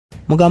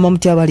Mugamba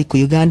mutya bali ku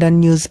Ugandan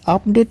News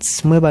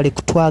Updates, mwebale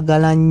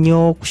kutwagala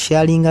nnyo,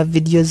 kusharinga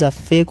video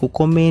zaffe, ku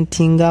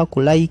commentinga,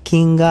 ku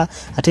likinga,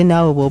 ate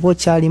naawe bw'oba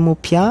okyali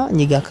mupya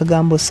nyiga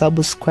akagambo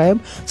subscribe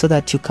so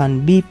that you can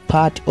be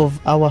part of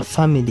our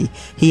family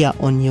here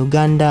on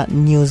Uganda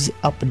News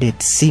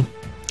Updates.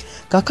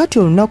 Kakati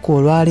olunaku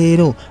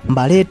olwaleero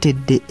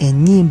mbaleetedde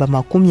ennyimba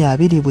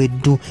 20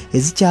 bweddu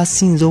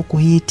ezikyasinze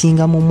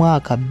okuhiitinga mu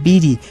mwaka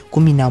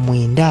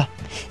 2019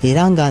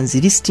 era nga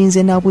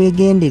nzilistinze na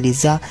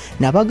bwegendereza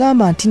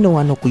nabagamba nti no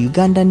wano ku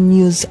Uganda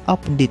News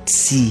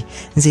Updates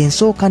nze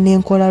nsooka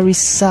n'enkola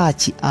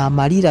research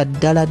amalira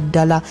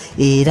ddala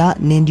era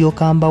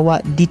nendyoka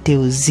mbawa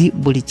details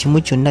buli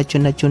kimu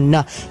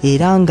kyonna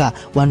era nga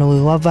wano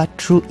we wava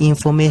true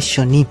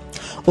information.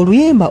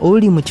 Oluyimba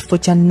oluli mu kifo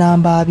kya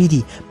namba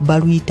 2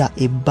 baluyita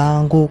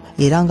ebbango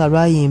era nga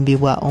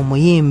lwayimbibwa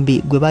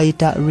omuyimbi gwe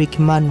bayita Rick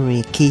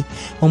Manrick.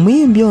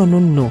 Omuyimbi ono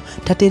nno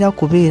tatera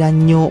kubeera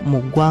nnyo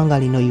mu ggwanga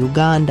lino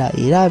Uganda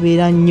era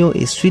abeera nnyo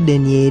e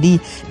Sweden eri,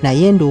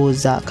 naye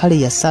ndowooza kale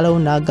yasalawo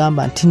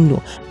n'agamba nti nno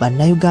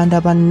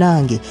bannayuganda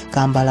bannange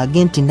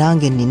kambalage nti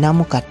nange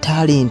ninamu ka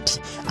talent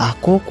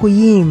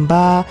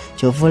ak'okuyimba.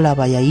 Kyova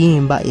olaba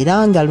yayimba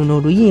era nga luno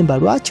oluyimba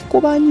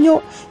lwakikuba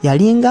nnyo,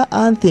 yalinga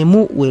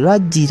anthemu we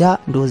lwajjira,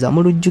 ndowooza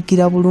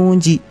mulujjukira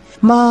bulungi.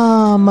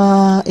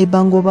 Mama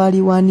ebbango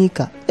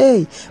baliwanika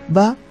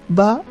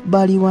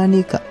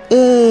baliwanika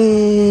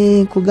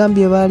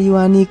kugambye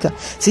baliwanika,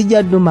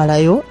 sijja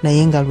ddumalayo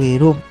naye nga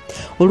lwero.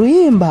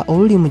 Oluyimba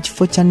oluli mu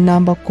kifo kya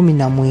namba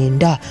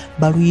 19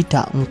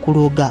 baluyita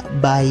Nkuloga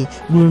by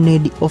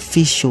Grenade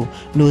Official.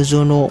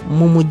 Lozono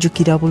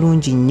mumujjukira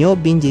bulungi nnyo,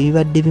 bingi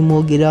ebibadde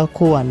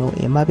bimwogerako wano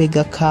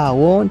emabega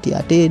kaawo nti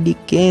ate Eddy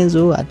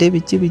Kenzo ate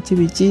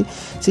biki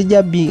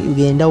sijja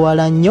bigenda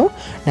wala nnyo,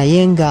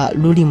 naye nga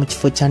luli mu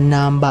kifo kya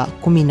namba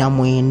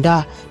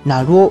 19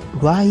 nalwo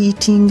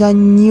lwayitinga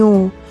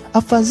nnyo.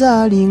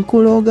 Afazali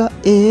Nkuloga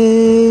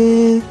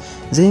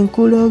ze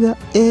Nkuloga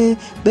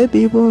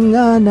baby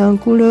bungana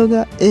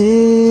Nkuloga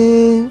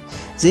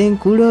ze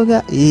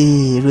Nkuloga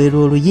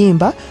lwero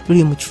oluyimba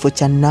luli mu kifo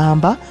kya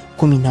namba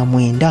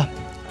 19.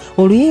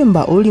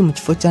 Oluyimba oluli mu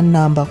kifo kya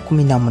namba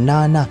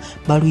 18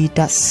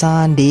 baluyita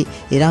Sunday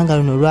era nga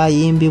luno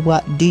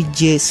lwayimbibwa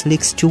DJ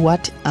Slick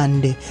Stewart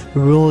and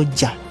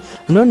Roger.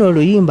 Nono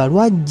oluyimba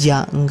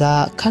lwajja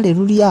nga kale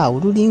luli awo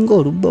lulinga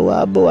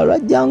olubowabowa,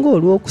 lwajja nga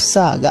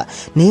olw'okusaaga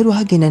naye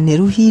lwagenda ne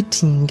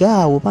luhiitinga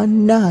awo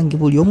bannange,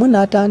 buli omu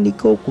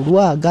n'atandika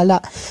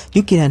okulwagala.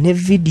 Jjukira ne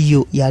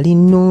video yali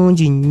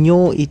nnungi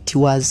nnyo, it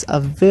was a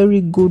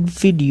very good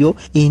video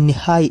in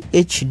high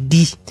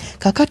HD.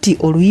 Kakati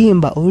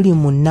oluyimba oluli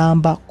mu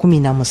namba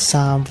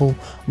 17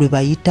 lwe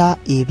bayita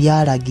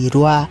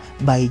Ebyalagirwa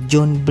by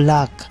John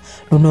Black.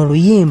 Luno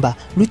oluyimba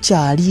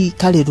lukyali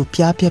kale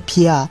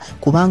lupyapyapya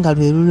kubanga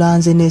lwe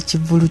lulanze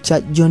n'ekivulu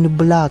kya John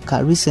Black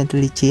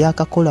recently kye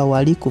yakakola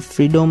wali ku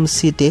Freedom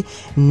City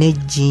ne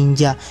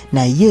Jinja,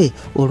 naye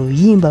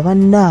oluyimba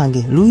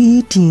bannange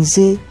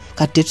luyitinze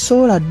kati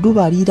tusobola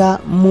dubalira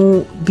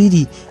mu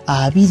 20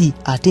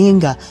 ate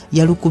nga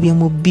yalukubye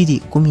mu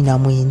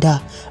 2019.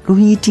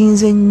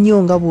 Luyitinze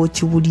nnyo nga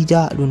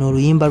bw'okiwulira. Luno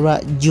oluyimba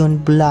lwa John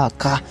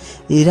Black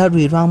era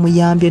lwe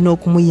lwamuyambye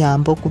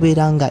n'okumuyamba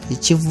okubeera nga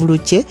ekivulu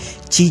kye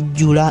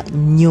kijjula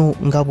nnyo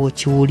nga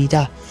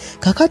bw'okiwulira.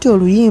 Kakati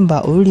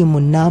oluyimba oluli mu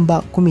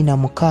namba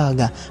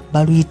 16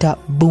 baluyita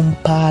Boom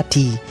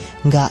Party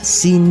nga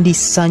Cindy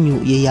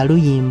Sanyu ye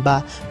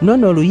yaluyimba.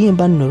 Nono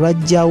oluyimba nno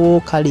lwajjawo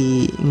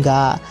kale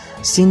nga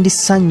Cindy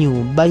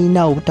Sanyu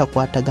balina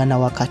obutakwatagana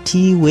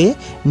wakati we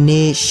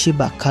ne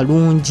Shiba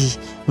Kalungi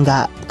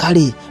nga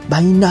kale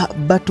balina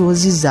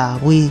batoozi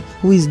zaabwe.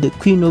 Who is the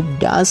queen of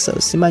dance?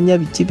 Simanya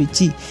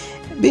biki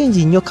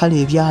bingi nnyo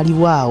kale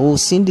ebyaliwaawo.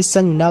 Cindy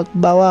Sanyu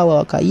nakubawaawo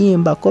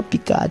akayimba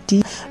copycat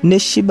ne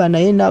Shiba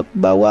naye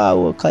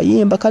nakubawaawo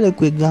akayimba, kale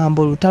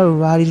kwegamba olutalo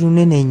lwali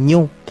lunene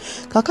nnyo.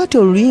 Kakati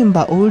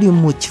oluyimba oluli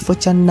mu kifo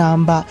kya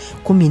namba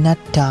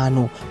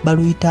 15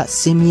 baluyita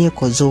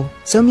Semyekozo.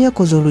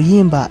 Semyekozo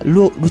oluyimba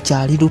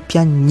lukyali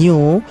lupya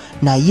nnyo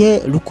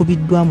naye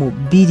lukubiddwa mu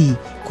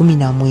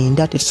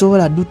 2019,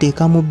 tetusobola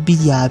duteeka mu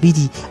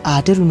 2020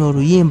 ate luno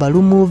oluyimba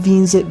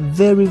lumuvinze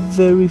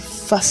very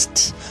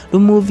fast,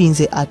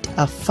 lumuvinze at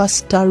a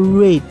faster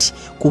rate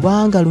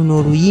kubanga luno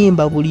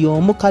oluyimba buli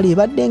omu kale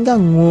badde nga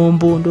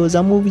ngombo,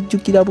 ndowooza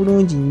mubijjukira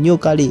bulungi nnyo,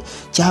 kale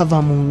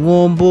kyava mu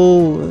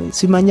ngombo.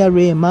 Simanya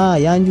Rema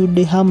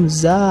yanjudde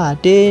Hamza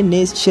ate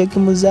ne Sheikh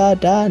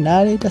Muzata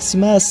n'aleeta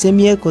Simaya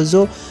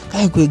Semyekozo,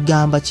 kale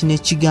kwegamba kino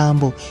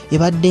ekigambo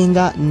ebadde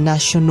nga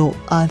national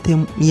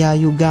anthem ya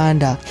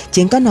Uganda.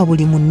 Kyenkana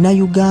buli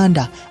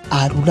munnayuganda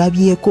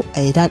alulabyeko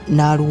era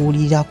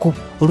n'aluwulirako.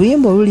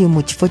 Oluyimba oluli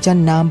mu kifo kya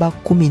namba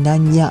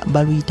 14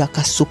 baluyita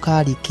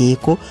Kasukaali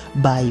Keeko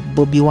by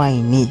Bobi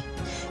Wine.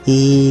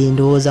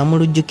 Ndowooza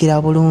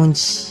mulujjukira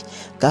bulungi.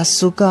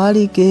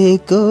 Kasukaali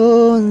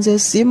keeko nze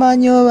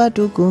simanyi oba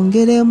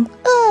tukongeremu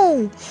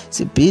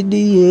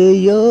Sipidi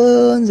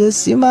yeyo nze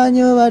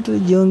simanyo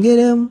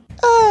batujongeremu.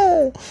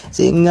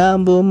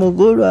 Singamba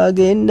omugulu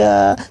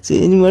agenda,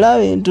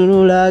 simulabe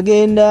ntunula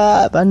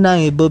agenda.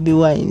 Bannange Bobi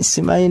Wine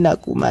simanyi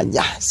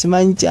nakumanya,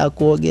 simanyi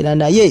kyakwogera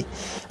naye.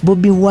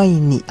 Bobi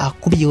Wine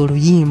akubye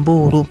oluyimba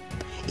olwo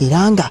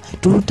era nga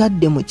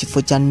tulutadde mu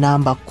kifo kya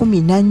namba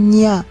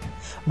 14.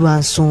 Lwa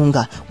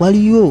nsonga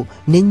waliyo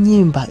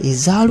n'ennyimba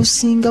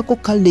ezaalusingako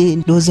kale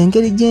ndowooza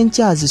engeri gye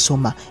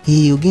nkyazisoma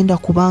ogenda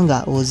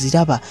kubanga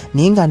oziraba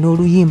naye nga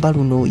n'oluyimba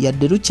luno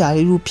yadde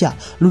lukyali lupya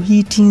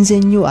luhiitinze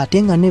nnyo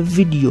ate nga ne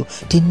vidiyo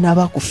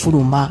tennaba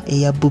kufuluma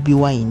eya Bobi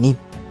Wine.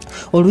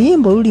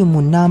 Oluyimba oluli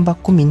mu namba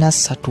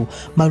 13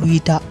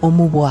 baluyita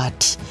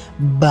Omubwati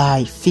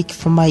by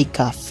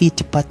Fikfamaika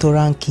Fit Pato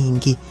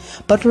Ranking.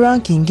 Pato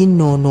Ranking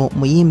nnono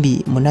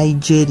muyimbi mu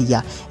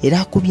Nigeria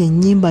era akubye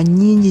ennyimba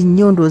nnyingi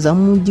nnyo ndowooza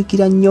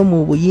mujjukira nnyo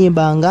mu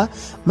buyimba nga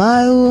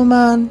My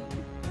Woman,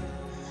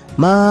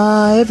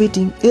 My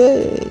Everything,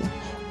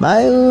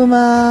 My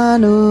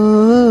Woman,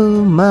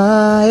 oh,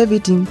 My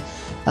Everything,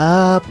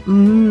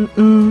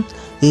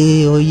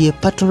 oye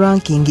Pato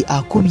Ranking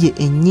akubye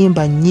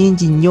ennyimba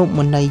nnyingi nnyo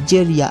mu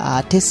Nigeria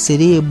ate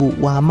serebu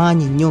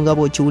w'amaanyi nnyo nga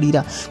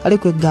bw'okiwulira. Kale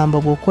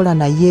kwegamba bw'okola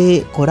naye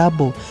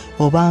kolabo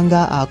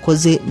obanga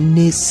akoze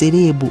ne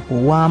serebu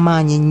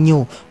ow'amaanyi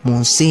nnyo mu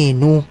nsi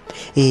eno.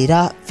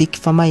 Era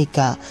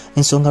Fikfamaika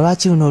ensonga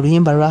lwaki luno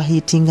oluyimba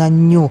lwahiitinga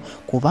nnyo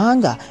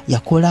kubanga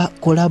yakola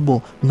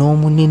kolabo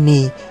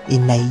n'omunene e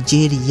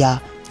Nigeria.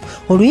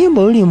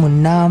 Oluyimba oluli mu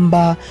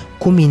namba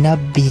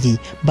 12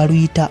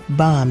 baluyita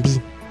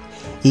Bambi.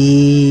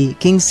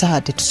 King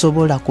Saha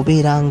tetusobola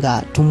kubeera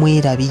nga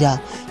tumwerabira.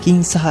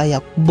 King Saha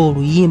yakuba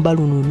oluyimba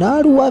luno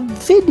n'aluwa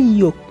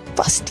video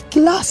first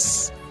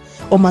class.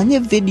 Omanye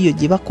video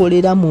gye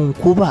bakolera mu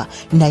nkuba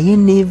naye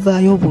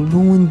neevaayo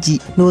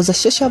bulungi. Ndowooza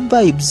Social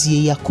Vibes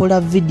ye yakola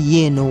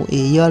video eno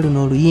eya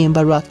luno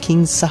oluyimba lwa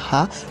King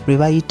Saha lwe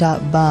bayita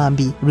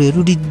Bambi lwe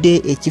lulidde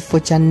ekifo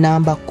kya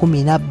namba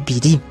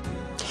 12.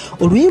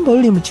 Oluyimba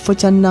oluli mu kifo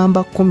kya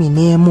namba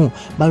 11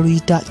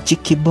 baluyita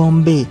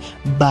Chikibombe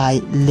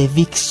by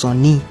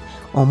Levikson.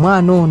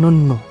 Omwana ono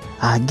nno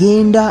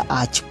agenda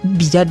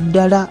akikubira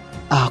ddala,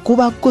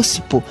 akuba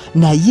gospel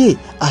naye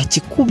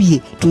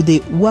akikubye to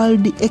the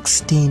world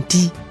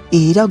extent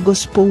era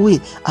gospel we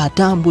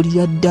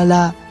atambulira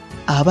ddala.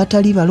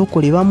 Abatali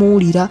balokole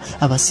bamuwulira,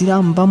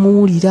 abasiraamu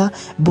bamuwulira,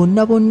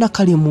 bonna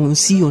kale mu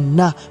nsi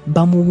yonna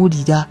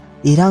bamuwulira.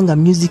 Era nga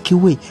music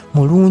we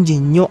mulungi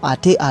nnyo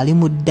ate ali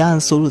mu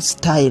dancehall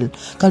style.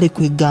 Kale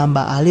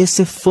kwegamba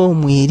alese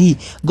form eri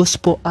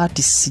gospel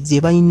artists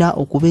gye balina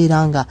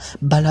okubeera nga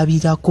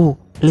balabirako.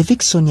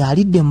 Levikson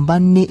alidde mu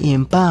banne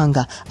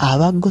empanga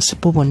aba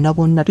gospel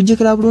bonna.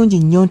 Tujjukira bulungi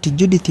nnyo nti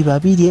Judith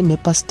Babirye ne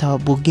Pastor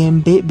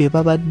Bugembe be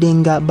babadde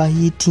nga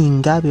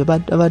bahiitinga, be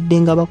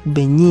babadde nga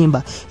bakuba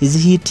ennyimba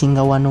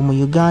ezihiitinga wano mu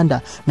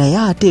Uganda. Naye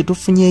ate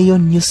tufunyeyo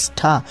new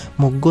star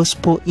mu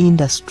gospel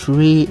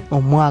industry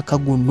omwaka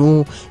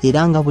guno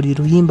era nga buli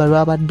luyimba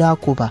lwabadde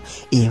akuba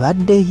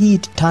ebadde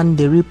hit turn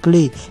the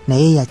replay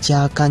naye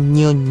yakyaka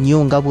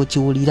nnyo nga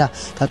bw'okiwulira.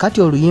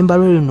 Kakati oluyimba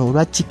lwe luno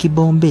olwa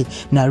Chikibombe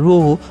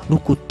nalwo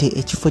lukutte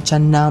ekifo kya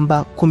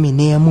namba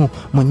 11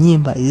 mu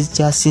nnyimba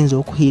ezikyasinze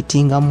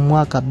okuhiitinga mu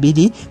mwaka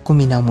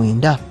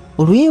 2019.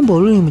 Oluyimba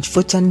oluli mu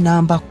kifo kya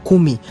namba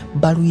 10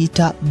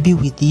 baluyita Be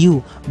With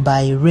You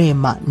by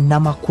Rema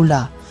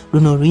Namakula.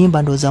 Luno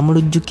oluyimba ndowooza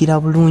mulujjukira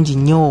bulungi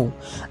nnyo.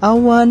 I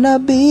wanna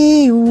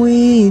be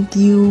with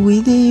you,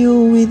 with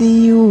you, with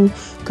you,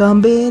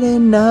 kambeere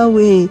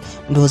naawe.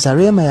 Ndowooza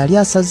Rema yali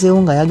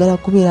asazeewo nga ayagala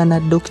kubeera na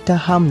Dr.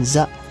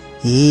 Hamza.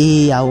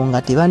 Awo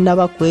nga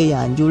tebannaba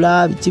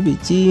kweyanjula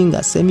biki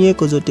nga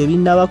semyekozo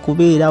tebinnaba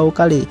kubeerawo.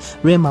 Kale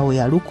Rema we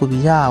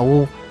yalukubira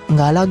awo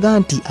ng'alaga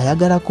nti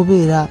ayagala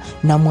kubeera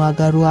na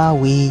mwagalwa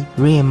we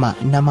Rema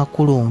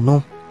Namakula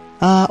ono.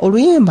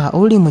 Oluyimba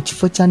oluli mu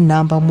kifo kya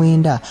namba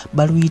 9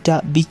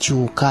 baluyita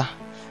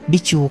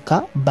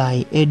Bikyuka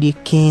by Eddy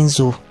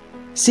Kenzo.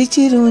 Si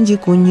kirungi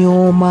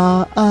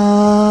kunyooma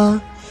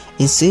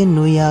ensi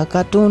eno ya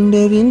Katonda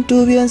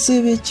ebintu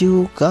by'ensi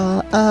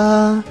bikyuka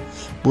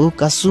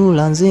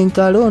bukasuula nze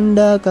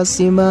nkalonda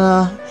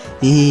kasima.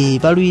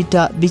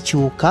 Baluyita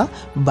Bikyuka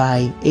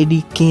by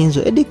Eddy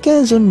Kenzo. Eddy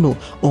Kenzo nno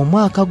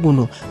omwaka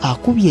guno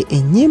akubye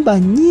ennyimba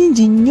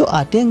nnyingi nnyo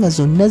ate nga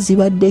zonna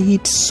zibadde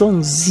hit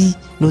songs.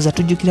 Ndowooza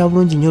tujjukira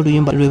bulungi nnyo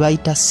oluyimba lwe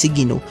bayita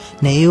Signal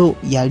naye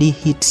yali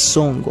hit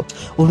song.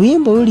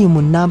 Oluyimba oluli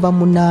mu namba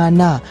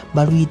 8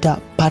 baluyita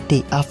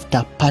Party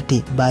After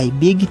Party by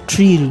Big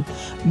Trill.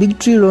 Big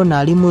Trill ono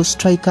ali mu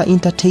Striker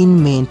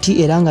Entertainment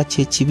era nga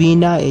kye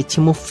kibiina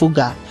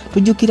ekimufuga.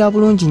 tujjukira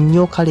bulungi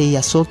nnyo kale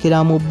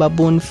yasookera mu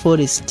Baboon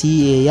Forest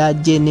eya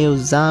General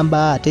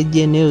Zamba, ate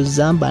General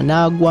Zamba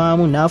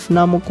n'agwamu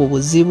n'afunamu ku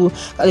buzibu,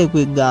 kale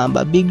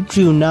kwegamba Big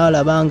Tree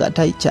n'alaba nga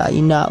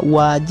takyalina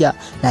waaja,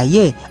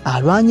 naye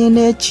alwanye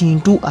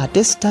n'ekintu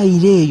ate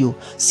style eyo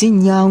si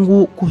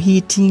nnyangu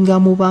kuhiitinga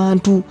mu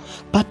bantu.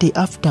 Party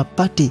after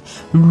party,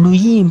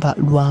 luyimba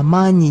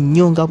lw'amaanyi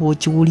nnyo nga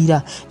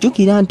bw'okiwulira.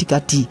 Jjukira nti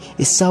kati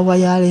essaawa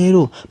ya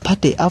leero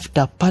party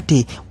after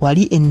party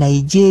wali e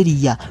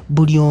Nigeria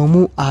buli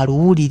omu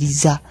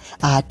aluwuliriza,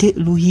 ate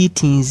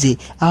luhiitinze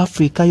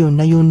Africa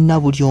yonna yonna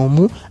buli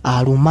omu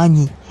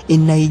alumanyi. E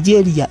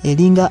Nigeria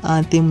eringa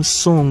anthem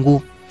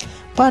song.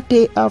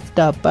 Party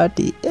after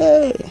party,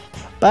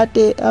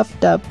 party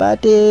after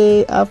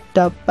party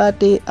after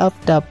party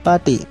after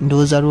party.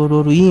 Ndowooza lwolwo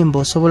oluyimba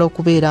osobola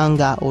okubeera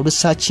nga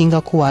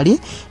olusaakingako wali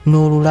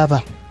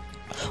n'olulaba.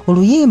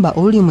 Oluyimba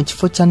oluli mu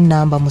kifo kya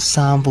nnamba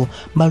 7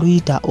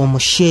 baluyita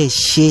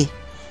Omusheshe.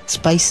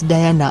 Spice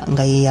Diana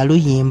nga ye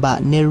yaluyimba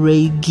ne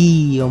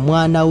Reggie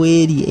omwana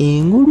w'eri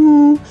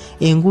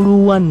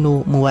engulu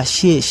wano mu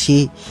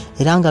Washeshe,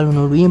 era nga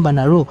luno oluyimba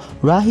nalwo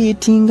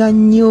lwahiitinga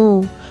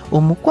nnyo.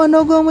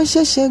 Omukwano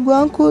gw'omusheshe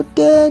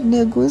gwankudde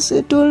ne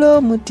gunsitula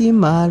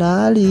omutima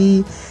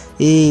alaali.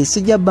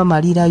 Sijja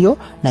bamalirayo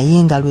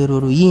naye nga lwero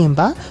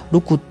oluyimba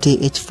lukutte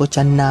ekifo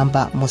kya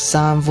nnamba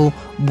 7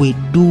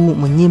 bweddu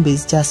mu nnyimba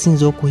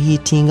ezikyasinze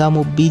okuhiitinga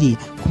mu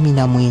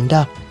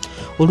 2019.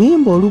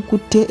 Oluyimba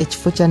olukutte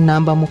ekifo kya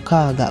nnamba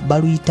 6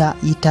 baluyita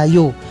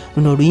Yitayo.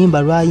 Luno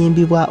oluyimba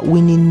lwayimbibwa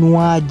Winnie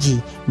Nwaji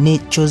ne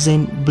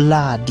Chosen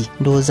Blood.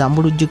 Ndowooza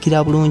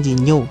mulujjukira bulungi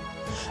nnyo.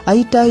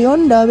 Ayitayo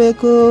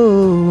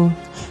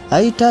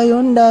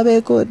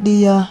ndabeko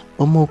dia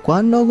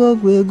omukwano gwo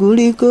gwe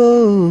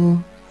guliko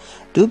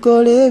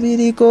tukole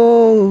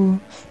ebiriko.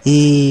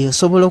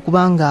 Osobola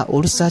okubanga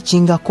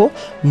olusaakingako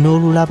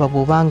n'olulaba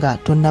bw'obanga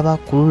tonnaba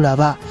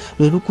kululaba.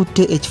 Lwe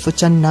lukutte ekifo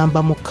kya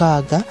nnamba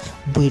 6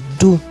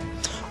 bweddu.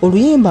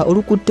 Oluyimba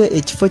olukutte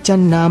ekifo kya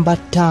nnamba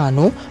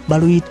 5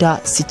 baluyita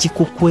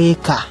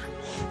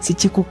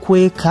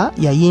Sikikukweka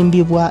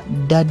yayimbibwa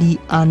Daddy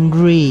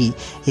Andre,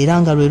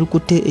 era nga lwe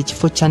lukutte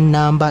ekifo kya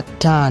nnamba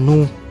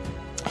 5.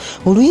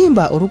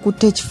 Oluyimba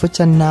olukutte ekifo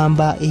kya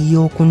nnamba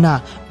 4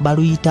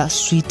 baluyita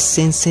Sweet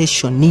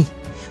Sensation.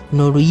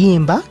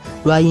 N'oluyimba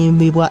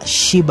lwayimbibwa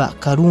Shiba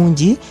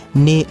Karungi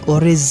ne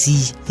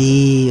Orezi.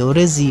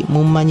 Orezi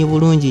mumanyi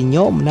bulungi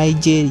nnyo mu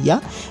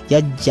Nigeria,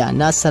 yajja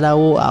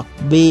n'asalawo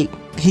akube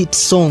hit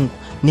song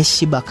ne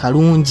Shiba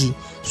Karungi.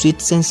 Sweet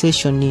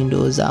Sensation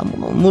ndowooza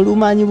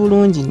mulumanyi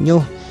bulungi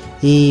nnyo.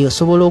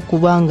 Osobola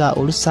okubanga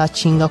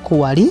olusaakingako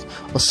wali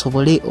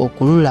osobole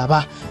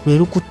okululaba. Lwe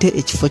lukutte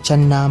ekifo kya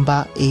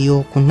nnamba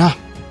 4.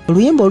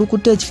 Oluyimba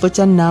olukutte ekifo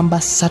kya nnamba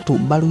 3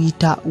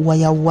 baluyita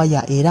Waya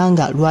Waya, era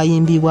nga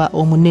lwayimbibwa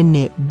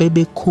omunene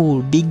Bebe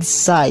Cool Big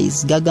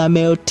Size Gaga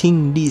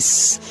Melting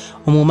This,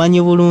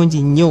 omumanyi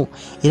bulungi nnyo,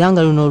 era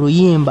nga luno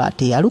oluyimba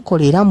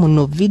teyalukolera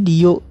muno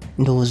video,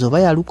 ndowooza oba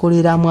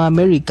yalukolera mu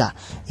America,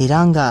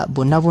 era nga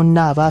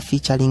bonna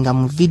abafeaturinga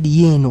mu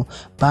video eno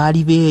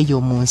baali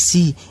beeyo mu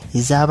nsi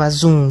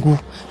ez'abazungu.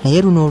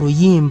 Naye luno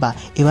oluyimba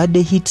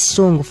ebadde hit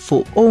song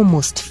for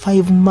almost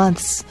 5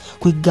 months.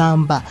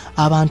 Kwegamba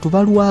abantu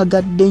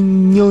balwagadde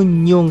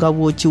nnyo nga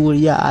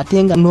bw'okiwulira,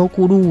 ate nga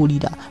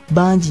n'okuluwulira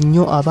bangi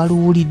nnyo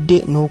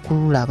abaluwulidde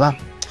n'okululaba.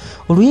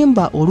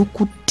 Oluyimba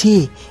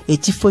olukutte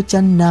ekifo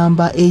kya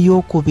nnamba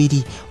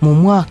 2 mu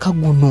mwaka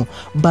guno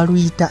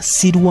baluyita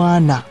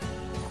Sirwana.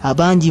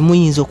 Abangi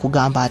muyinza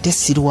okugamba ate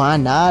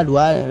Sirwana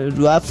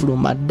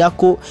lwafuluma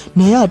ddako,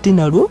 naye ate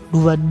nalwo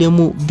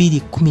lubaddemu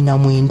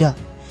 2019.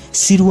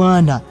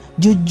 Sirwana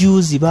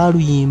jujjuzi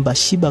baluyimba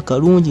Shiba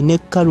Karungi ne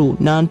Karo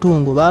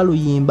Nantongo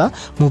baluyimba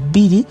mu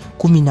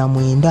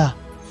 2019.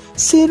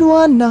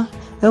 Sirwana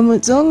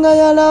emuzonga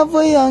ya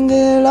lavu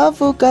yange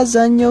lavu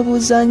kazanyo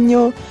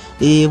buzanyo.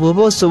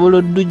 Bw'oba osobola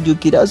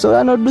oddujjukira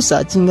osobola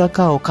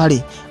n'oddusakingako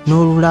kale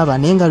n'olulaba,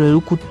 naye nga lwe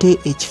lukutte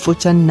ekifo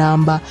kya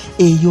nnamba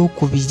 2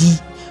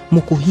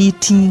 mu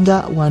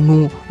kuhiitinga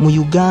wano mu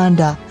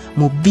Uganda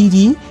mu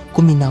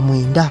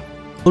 2019.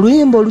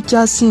 Oluyimba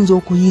olukyasinze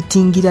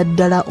okuhiitingira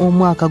ddala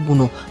omwaka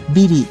guno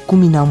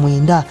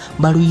 2019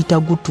 baluyita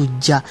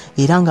Gutujja,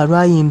 era nga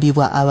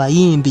lwayimbibwa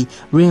abayimbi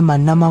Rema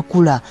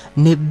Namakula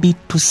ne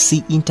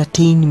B2C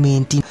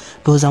Entertainment.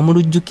 Ndowooza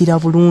mulujjukira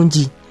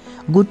bulungi.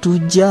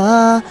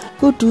 Gutujja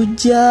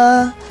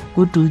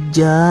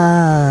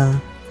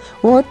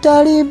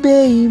otali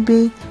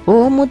baby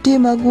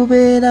omutima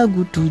gubeera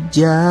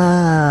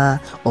gutujja.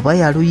 Oba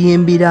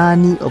yaluyimbira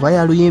ani? Oba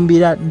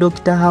yaluyimbira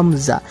Dr.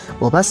 Hamza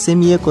oba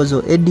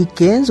Semyekozo Eddy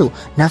Kenzo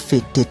naffe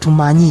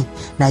tetumanyi,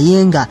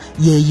 naye nga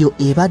yeeyo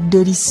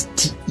ebadde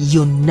lisiti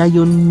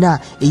yonna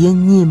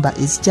ey'ennyimba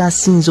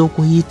ezikyasinze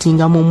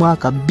okuhiitinga mu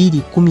mwaka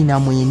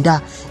 2019,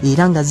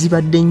 era nga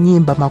zibadde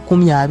nnyimba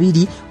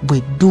 20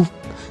 bweddu.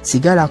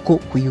 Sigalako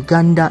ku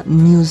Uganda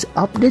News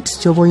Updates.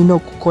 Kyoba olina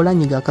okukola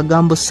nyiga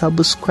akagambo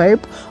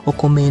subscribe,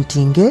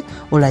 okomentinge,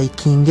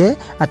 olikinge,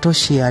 ate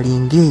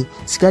osharinge.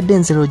 Sigadde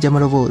nzero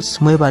Jamaloboozi.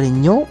 Mwebale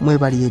nnyo,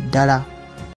 mwebale eddala.